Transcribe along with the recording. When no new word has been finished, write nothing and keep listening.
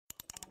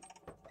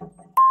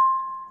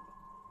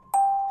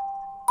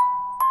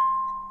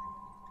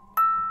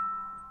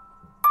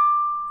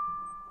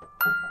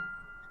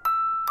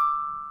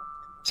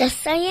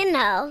Just so you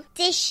know,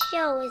 this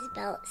show is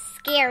about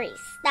scary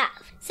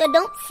stuff. So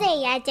don't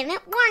say I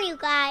didn't warn you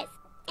guys.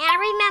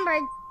 And remember,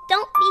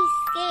 don't be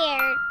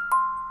scared.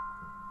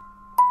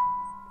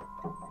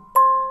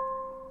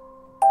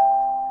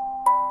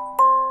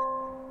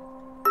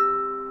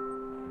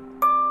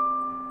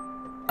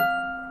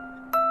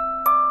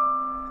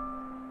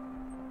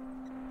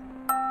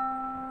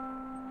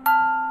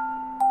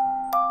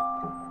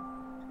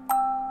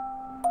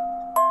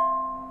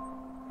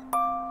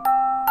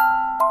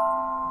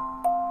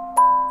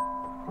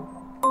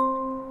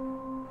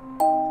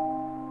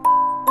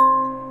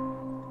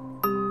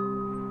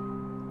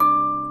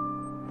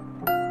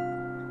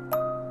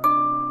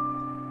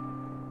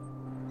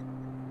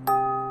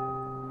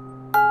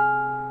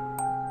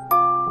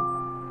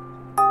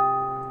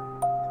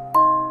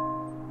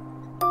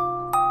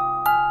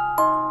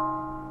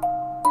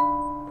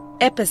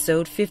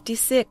 Episode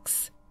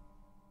 56.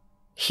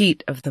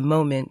 Heat of the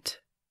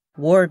Moment.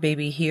 War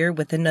Baby here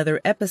with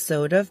another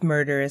episode of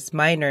Murderous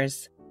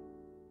Minors.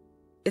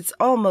 It's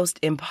almost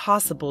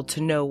impossible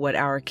to know what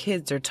our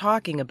kids are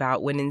talking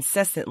about when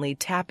incessantly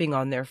tapping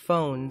on their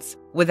phones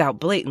without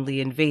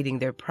blatantly invading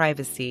their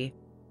privacy.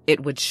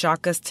 It would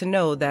shock us to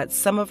know that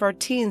some of our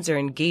teens are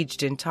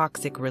engaged in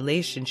toxic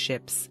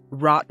relationships,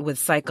 wrought with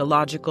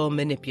psychological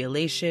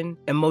manipulation,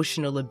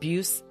 emotional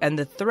abuse, and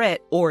the threat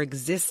or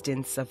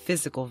existence of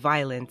physical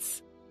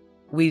violence.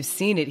 We've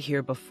seen it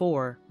here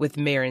before, with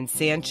Marin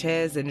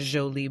Sanchez and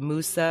Jolie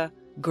Musa,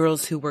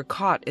 girls who were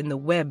caught in the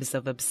webs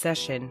of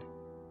obsession.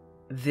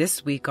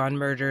 This week on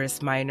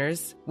Murderous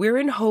Minors, we're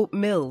in Hope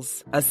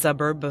Mills, a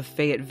suburb of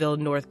Fayetteville,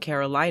 North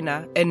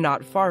Carolina, and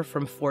not far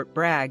from Fort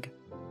Bragg.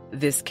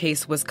 This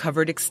case was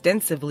covered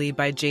extensively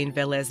by Jane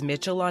Velez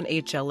Mitchell on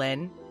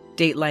HLN,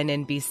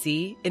 Dateline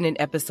NBC in an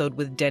episode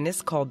with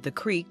Dennis called The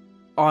Creek,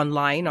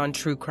 online on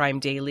True Crime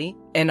Daily,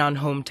 and on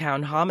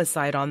Hometown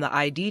Homicide on the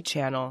ID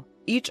channel,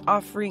 each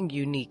offering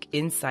unique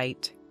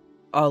insight.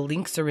 All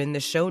links are in the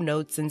show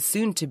notes and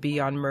soon to be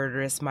on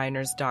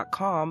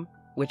murderousminors.com,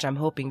 which I'm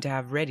hoping to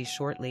have ready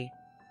shortly.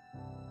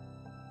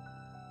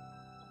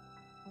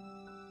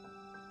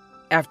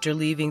 After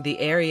leaving the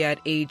area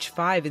at age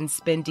 5 and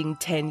spending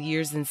 10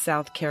 years in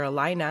South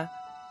Carolina,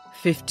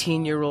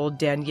 15-year-old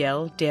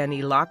Danielle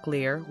 "Danny"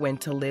 Locklear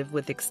went to live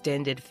with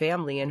extended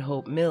family in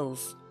Hope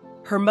Mills.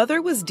 Her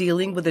mother was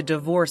dealing with a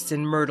divorce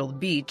in Myrtle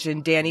Beach,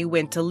 and Danny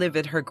went to live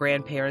at her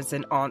grandparents'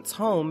 and aunt's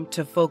home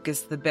to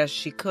focus the best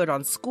she could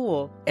on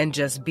school and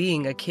just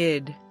being a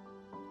kid.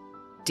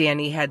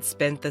 Danny had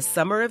spent the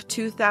summer of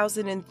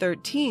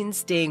 2013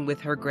 staying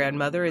with her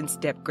grandmother and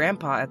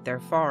step-grandpa at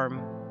their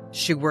farm.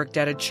 She worked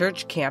at a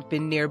church camp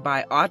in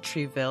nearby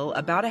Autryville,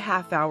 about a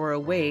half-hour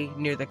away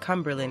near the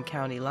Cumberland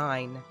County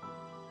line.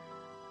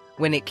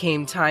 When it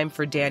came time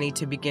for Danny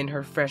to begin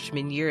her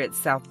freshman year at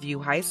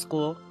Southview High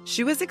School,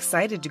 she was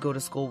excited to go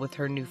to school with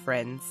her new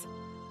friends.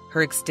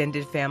 Her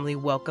extended family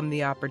welcomed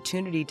the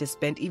opportunity to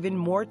spend even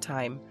more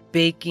time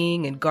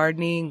baking and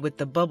gardening with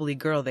the bubbly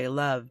girl they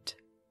loved.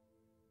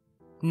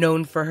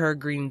 Known for her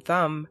green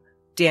thumb,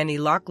 Danny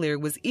Locklear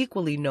was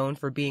equally known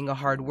for being a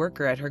hard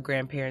worker at her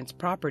grandparents'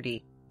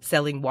 property,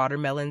 selling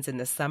watermelons in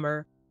the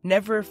summer,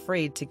 never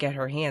afraid to get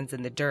her hands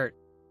in the dirt.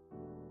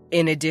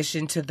 In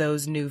addition to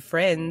those new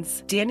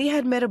friends, Danny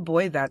had met a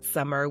boy that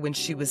summer when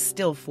she was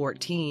still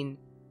 14.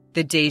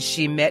 The day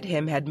she met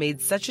him had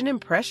made such an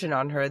impression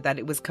on her that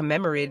it was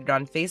commemorated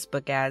on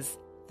Facebook as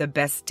the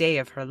best day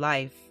of her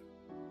life.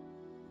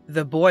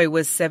 The boy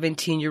was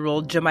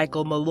 17-year-old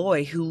Jamichael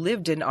Malloy, who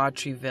lived in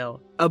Autryville,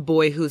 a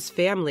boy whose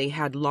family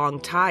had long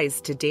ties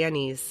to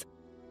Danny's.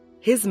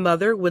 His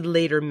mother would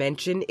later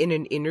mention in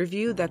an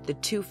interview that the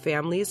two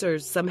families are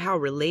somehow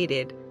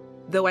related,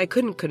 though I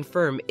couldn't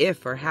confirm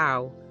if or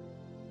how.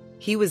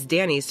 He was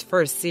Danny's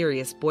first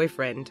serious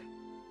boyfriend.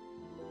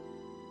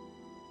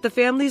 The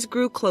families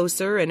grew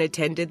closer and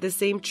attended the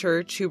same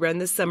church who ran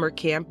the summer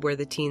camp where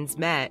the teens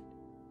met.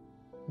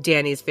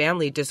 Danny's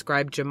family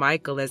described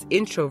Jamichael as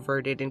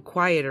introverted and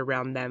quiet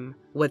around them.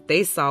 What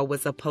they saw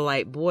was a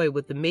polite boy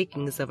with the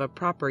makings of a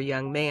proper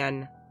young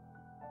man.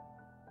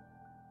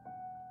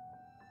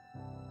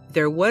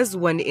 There was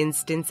one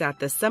instance at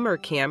the summer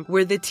camp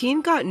where the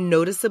teen got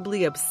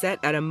noticeably upset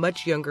at a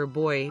much younger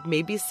boy,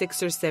 maybe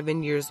 6 or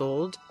 7 years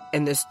old,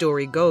 and the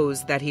story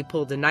goes that he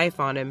pulled a knife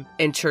on him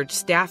and church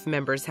staff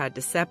members had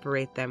to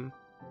separate them.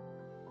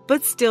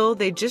 But still,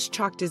 they just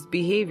chalked his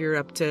behavior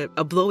up to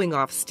a blowing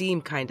off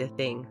steam kind of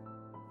thing.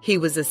 He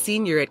was a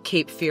senior at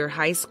Cape Fear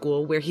High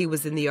School, where he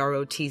was in the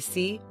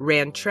ROTC,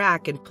 ran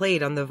track, and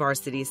played on the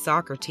varsity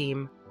soccer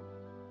team.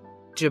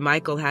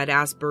 Jamichael had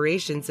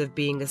aspirations of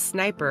being a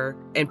sniper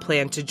and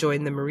planned to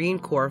join the Marine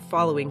Corps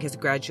following his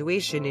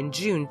graduation in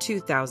June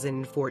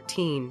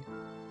 2014.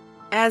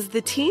 As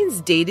the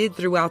teens dated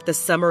throughout the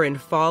summer and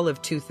fall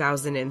of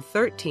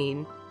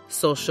 2013,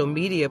 social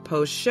media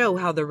posts show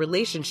how the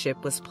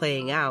relationship was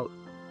playing out.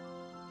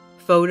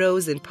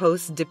 Photos and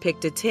posts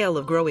depict a tale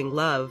of growing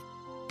love.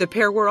 The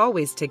pair were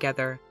always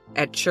together,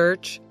 at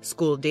church,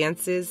 school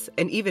dances,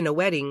 and even a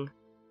wedding.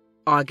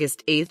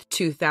 August 8,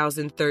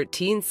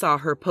 2013 saw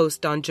her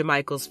post on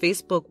Jamichael's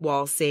Facebook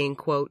wall saying,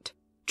 quote,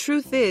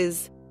 "Truth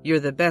is, you're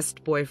the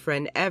best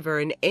boyfriend ever,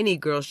 and any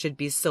girl should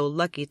be so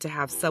lucky to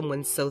have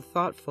someone so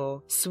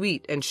thoughtful,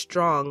 sweet, and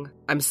strong.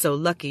 I'm so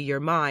lucky you're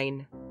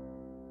mine."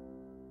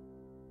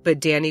 But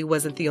Danny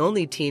wasn't the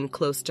only teen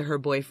close to her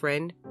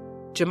boyfriend.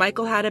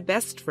 Jamichael had a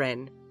best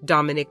friend,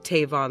 Dominic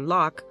Tavon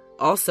Locke,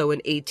 also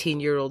an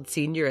 18-year-old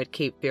senior at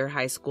Cape Fear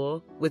High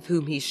School, with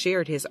whom he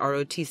shared his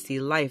ROTC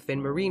life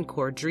and Marine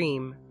Corps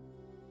dream.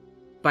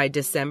 By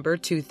December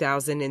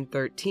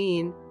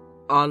 2013,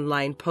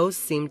 online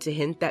posts seemed to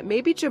hint that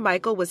maybe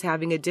Jamichael was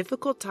having a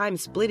difficult time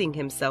splitting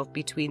himself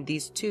between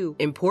these two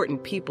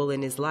important people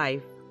in his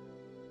life.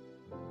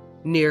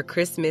 Near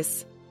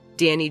Christmas,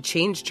 Danny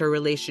changed her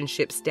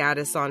relationship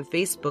status on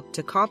Facebook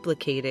to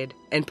complicated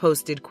and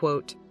posted,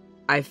 quote,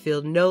 "I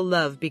feel no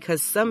love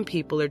because some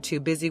people are too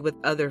busy with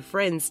other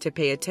friends to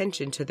pay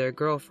attention to their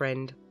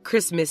girlfriend.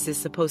 Christmas is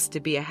supposed to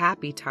be a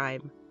happy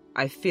time.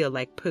 I feel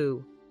like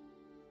poo."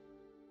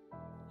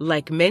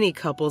 Like many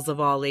couples of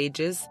all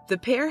ages, the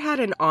pair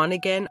had an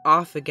on-again,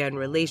 off-again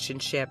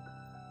relationship.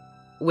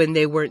 When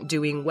they weren't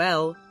doing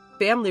well,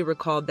 family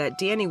recalled that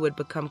Danny would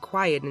become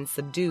quiet and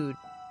subdued.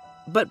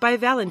 But by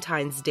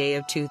Valentine's Day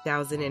of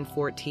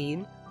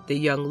 2014, the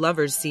young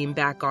lovers seemed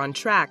back on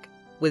track,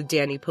 with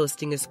Danny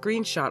posting a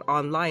screenshot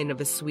online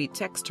of a sweet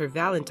text her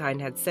Valentine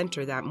had sent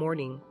her that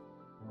morning.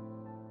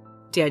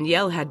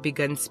 Danielle had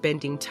begun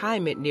spending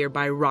time at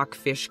nearby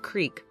Rockfish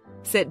Creek,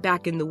 set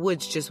back in the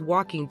woods just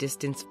walking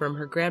distance from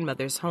her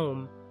grandmother's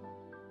home.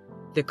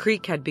 The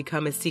creek had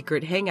become a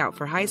secret hangout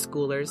for high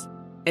schoolers,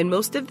 and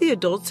most of the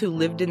adults who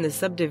lived in the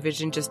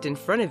subdivision just in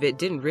front of it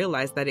didn't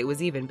realize that it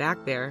was even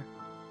back there.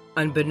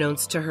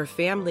 Unbeknownst to her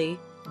family,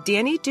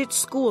 Danny ditched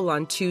school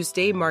on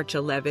Tuesday, March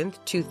 11,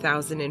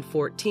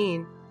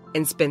 2014,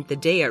 and spent the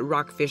day at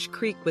Rockfish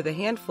Creek with a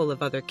handful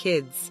of other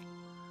kids.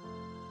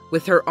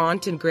 With her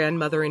aunt and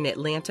grandmother in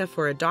Atlanta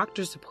for a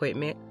doctor's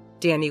appointment,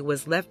 Danny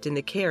was left in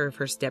the care of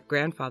her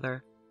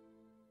step-grandfather.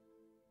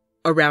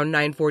 Around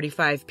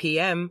 9:45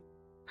 p.m.,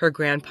 her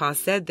grandpa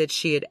said that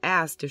she had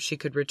asked if she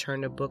could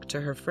return a book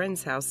to her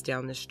friend's house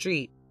down the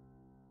street.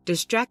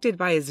 Distracted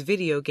by his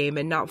video game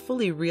and not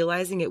fully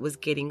realizing it was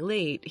getting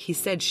late, he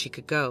said she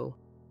could go.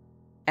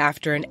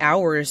 After an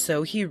hour or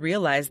so, he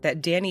realized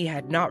that Danny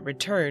had not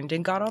returned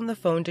and got on the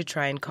phone to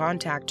try and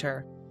contact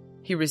her.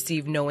 He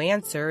received no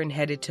answer and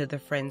headed to the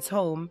friend's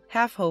home,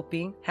 half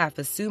hoping, half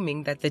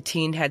assuming that the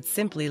teen had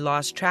simply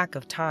lost track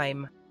of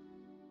time.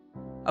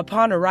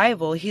 Upon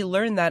arrival, he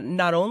learned that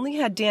not only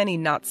had Danny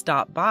not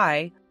stopped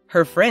by,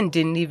 her friend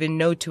didn't even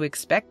know to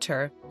expect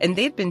her, and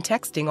they'd been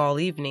texting all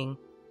evening.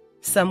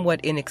 Somewhat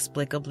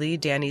inexplicably,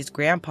 Danny's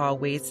grandpa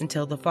waits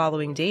until the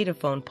following day to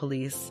phone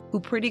police, who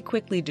pretty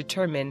quickly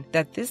determined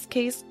that this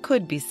case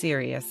could be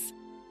serious.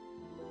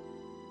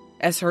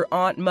 As her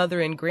aunt,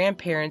 mother, and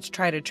grandparents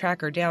try to track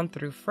her down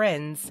through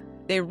friends,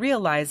 they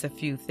realize a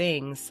few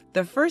things.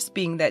 The first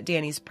being that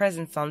Danny's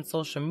presence on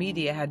social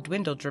media had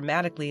dwindled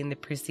dramatically in the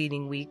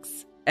preceding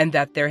weeks, and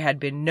that there had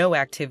been no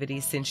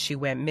activity since she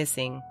went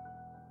missing.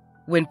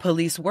 When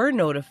police were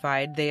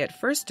notified, they at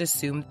first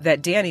assumed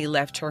that Danny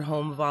left her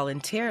home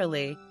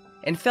voluntarily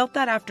and felt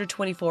that after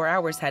 24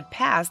 hours had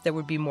passed, there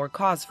would be more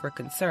cause for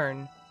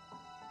concern.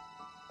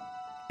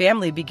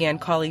 Family began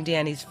calling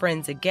Danny's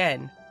friends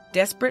again,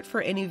 desperate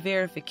for any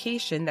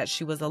verification that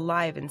she was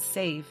alive and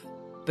safe,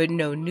 but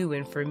no new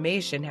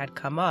information had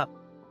come up.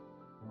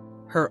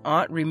 Her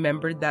aunt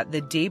remembered that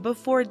the day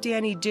before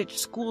Danny ditched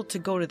school to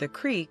go to the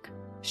creek,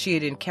 she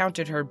had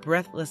encountered her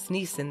breathless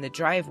niece in the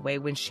driveway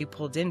when she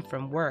pulled in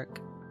from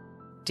work.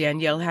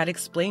 Danielle had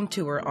explained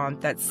to her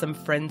aunt that some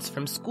friends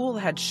from school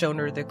had shown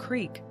her the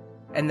creek,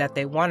 and that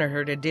they wanted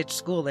her to ditch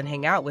school and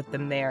hang out with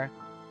them there.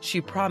 She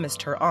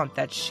promised her aunt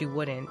that she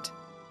wouldn't.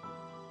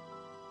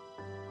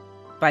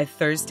 By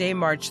Thursday,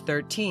 March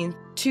 13th,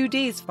 2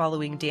 days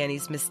following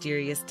Danny's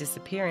mysterious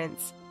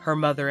disappearance, her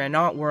mother and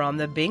aunt were on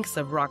the banks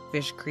of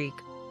Rockfish Creek,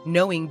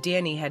 knowing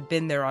Danny had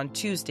been there on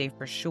Tuesday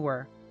for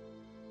sure.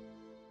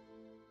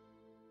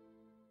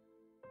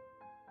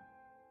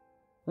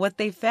 What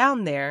they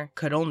found there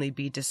could only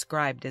be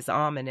described as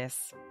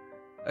ominous.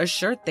 A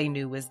shirt they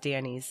knew was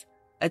Danny's,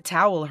 a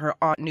towel her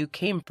aunt knew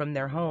came from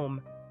their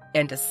home,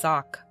 and a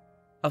sock.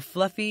 A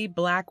fluffy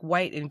black,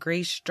 white, and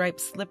gray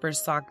striped slipper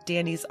sock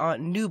Danny's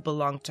aunt knew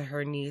belonged to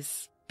her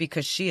niece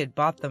because she had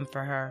bought them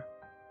for her.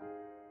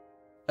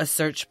 A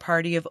search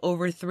party of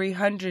over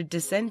 300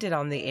 descended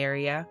on the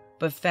area,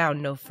 but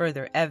found no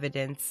further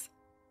evidence.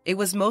 It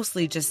was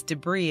mostly just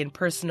debris and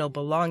personal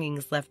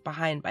belongings left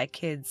behind by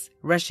kids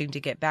rushing to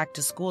get back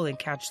to school and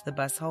catch the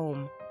bus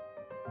home.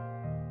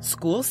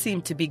 School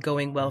seemed to be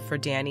going well for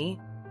Danny.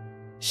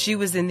 She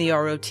was in the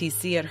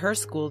ROTC at her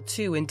school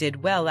too and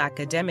did well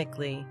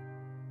academically.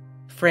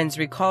 Friends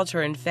recalled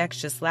her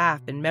infectious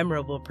laugh and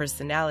memorable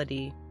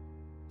personality.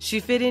 She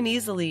fit in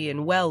easily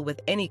and well with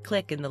any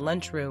clique in the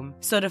lunchroom,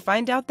 so to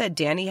find out that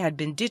Danny had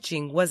been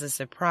ditching was a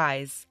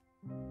surprise.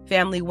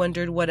 Family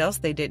wondered what else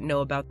they didn't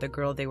know about the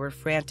girl they were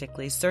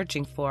frantically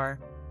searching for.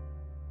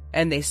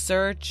 And they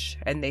search,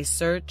 and they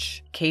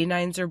search.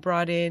 Canines are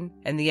brought in,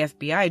 and the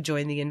FBI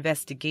join the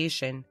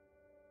investigation.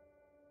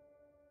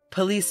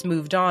 Police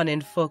moved on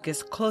and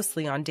focused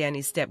closely on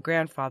Danny's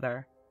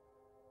step-grandfather.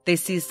 They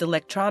seized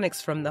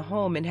electronics from the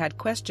home and had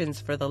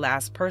questions for the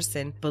last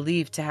person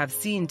believed to have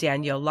seen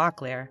Danielle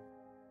Locklear.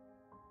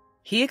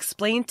 He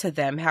explained to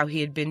them how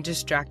he had been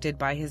distracted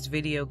by his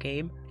video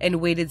game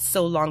and waited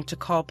so long to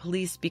call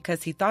police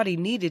because he thought he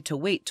needed to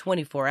wait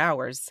 24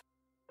 hours.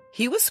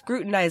 He was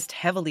scrutinized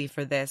heavily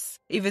for this,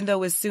 even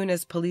though as soon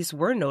as police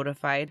were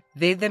notified,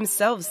 they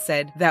themselves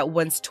said that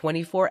once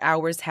 24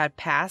 hours had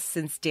passed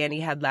since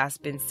Danny had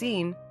last been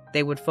seen,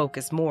 they would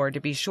focus more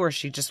to be sure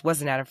she just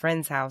wasn't at a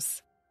friend's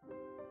house.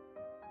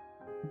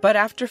 But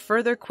after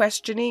further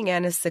questioning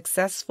and a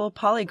successful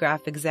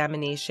polygraph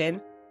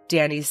examination,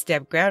 Danny's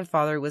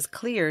step-grandfather was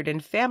cleared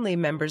and family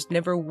members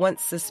never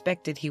once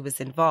suspected he was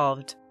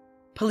involved.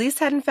 Police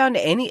hadn't found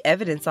any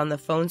evidence on the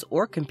phones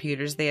or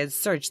computers they had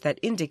searched that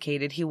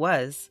indicated he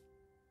was.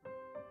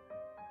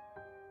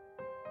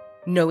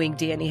 Knowing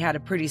Danny had a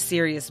pretty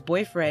serious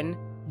boyfriend,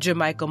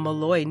 Jamichael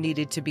Malloy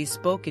needed to be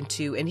spoken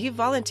to, and he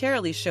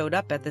voluntarily showed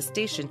up at the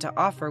station to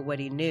offer what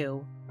he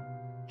knew.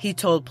 He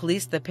told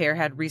police the pair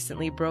had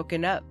recently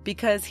broken up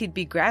because he'd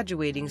be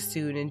graduating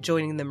soon and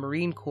joining the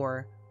Marine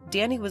Corps.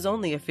 Danny was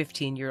only a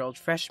 15-year-old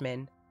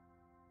freshman.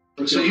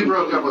 So you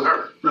broke up with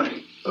her?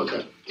 Right.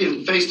 Okay.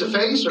 In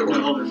face-to-face or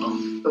no, over the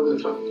phone. Over the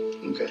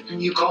phone. Okay.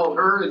 You called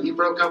her and you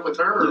broke up with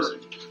her? Yes,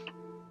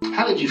 or?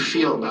 How did you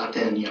feel about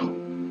Danielle?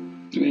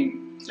 I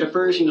mean, at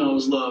first, it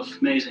was love,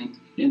 amazing.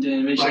 And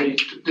then eventually...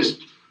 Like,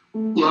 just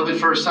love at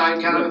first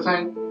sight kind of a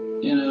thing?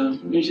 And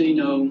eventually,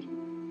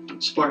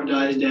 spark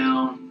dies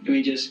down and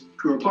we just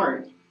grew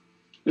apart.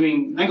 I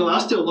mean, I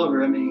still love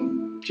her. I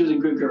mean, she was a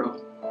good girl.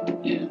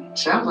 Yeah.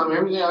 Sounds like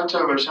everything I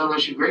tell her sounds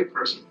like she's a great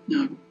person.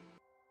 Yeah.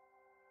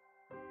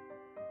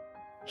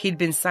 He'd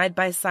been side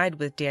by side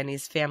with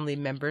Danny's family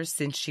members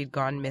since she'd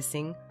gone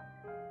missing,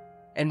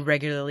 and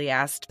regularly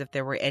asked if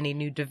there were any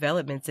new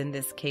developments in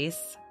this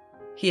case.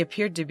 He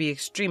appeared to be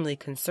extremely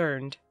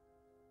concerned.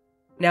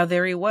 Now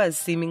there he was,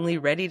 seemingly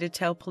ready to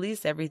tell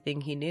police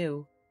everything he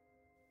knew.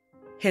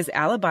 His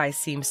alibi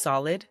seemed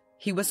solid.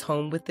 He was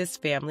home with his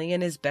family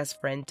and his best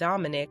friend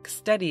Dominic,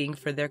 studying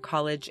for their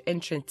college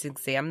entrance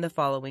exam the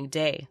following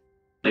day.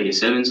 Like at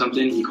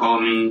 7-something, he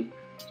called me.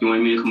 He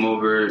wanted me to come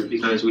over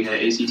because we had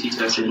ACT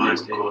testing the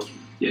next day.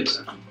 Yes.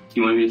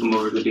 He wanted me to come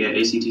over because we had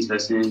ACT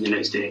testing the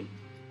next day.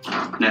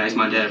 And I asked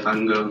my dad if I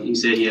can go. He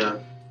said, yeah.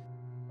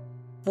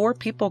 4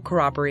 people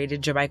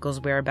corroborated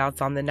Jamichael's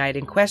whereabouts on the night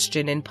in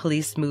question, and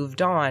police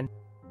moved on.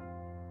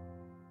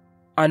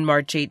 On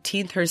March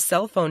 18th, her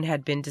cell phone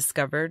had been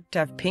discovered to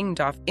have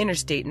pinged off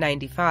Interstate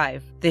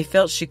 95. They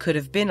felt she could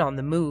have been on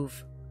the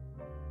move.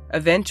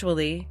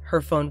 Eventually,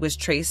 her phone was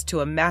traced to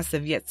a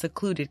massive yet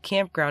secluded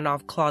campground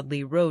off Claude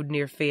Road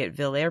near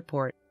Fayetteville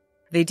Airport.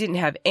 They didn't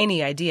have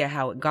any idea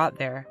how it got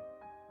there.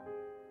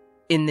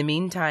 In the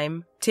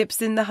meantime,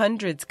 tips in the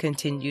hundreds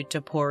continued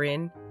to pour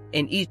in,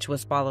 and each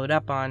was followed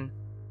up on.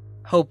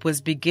 Hope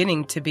was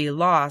beginning to be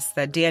lost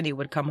that Danny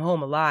would come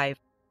home alive.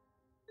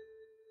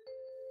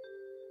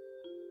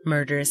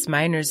 Murderous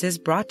Minors is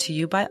brought to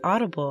you by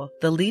Audible,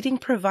 the leading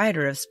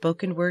provider of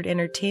spoken word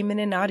entertainment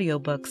and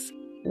audiobooks.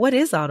 What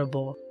is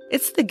Audible?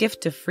 It's the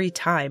gift of free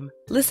time.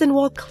 Listen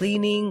while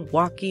cleaning,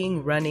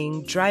 walking,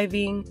 running,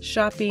 driving,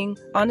 shopping.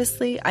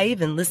 Honestly, I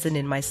even listen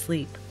in my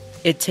sleep.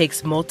 It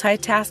takes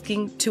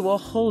multitasking to a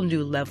whole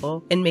new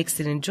level and makes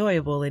it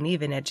enjoyable and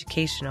even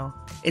educational.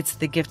 It's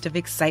the gift of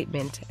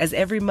excitement, as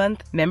every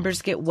month,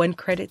 members get 1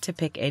 credit to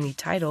pick any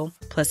title,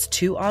 plus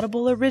 2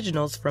 Audible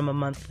originals from a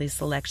monthly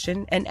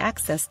selection and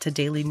access to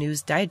daily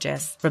news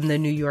digests from the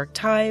New York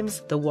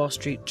Times, the Wall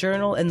Street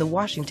Journal, and the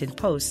Washington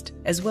Post,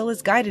 as well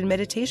as guided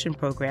meditation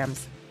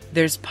programs.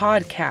 There's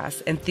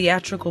podcasts and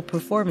theatrical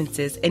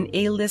performances and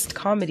A-list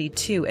comedy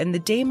too, and the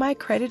day my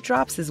credit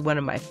drops is one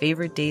of my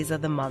favorite days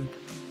of the month.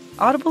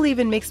 Audible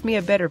even makes me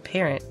a better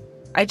parent.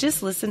 I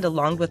just listened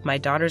along with my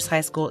daughter's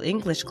high school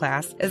English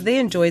class as they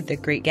enjoyed The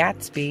Great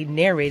Gatsby,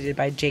 narrated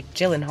by Jake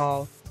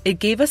Gyllenhaal. It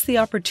gave us the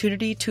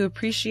opportunity to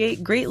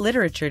appreciate great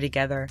literature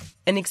together,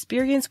 an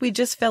experience we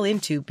just fell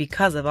into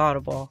because of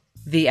Audible.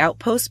 The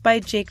Outpost by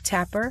Jake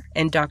Tapper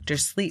and Dr.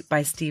 Sleep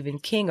by Stephen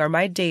King are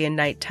my day and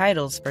night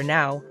titles for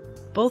now.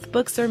 Both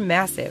books are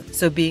massive,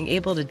 so being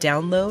able to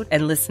download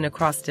and listen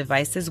across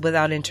devices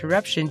without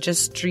interruption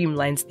just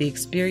streamlines the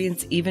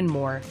experience even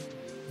more.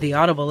 The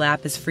Audible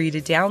app is free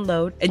to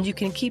download, and you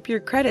can keep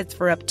your credits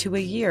for up to a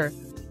year.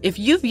 If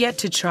you've yet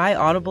to try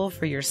Audible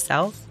for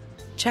yourself,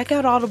 check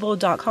out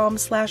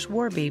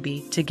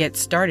audible.com/warbaby to get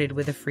started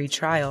with a free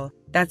trial.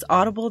 That's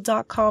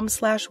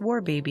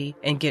audible.com/warbaby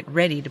and get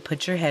ready to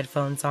put your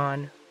headphones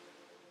on.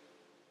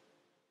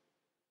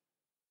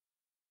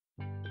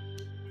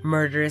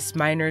 Murderous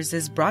Minors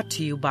is brought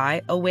to you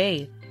by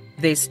Away.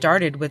 They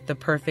started with the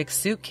perfect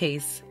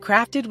suitcase,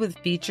 crafted with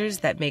features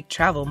that make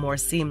travel more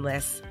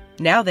seamless.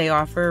 Now they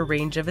offer a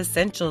range of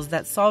essentials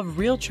that solve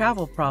real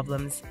travel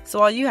problems, so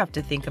all you have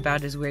to think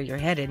about is where you're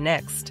headed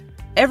next.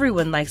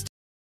 Everyone likes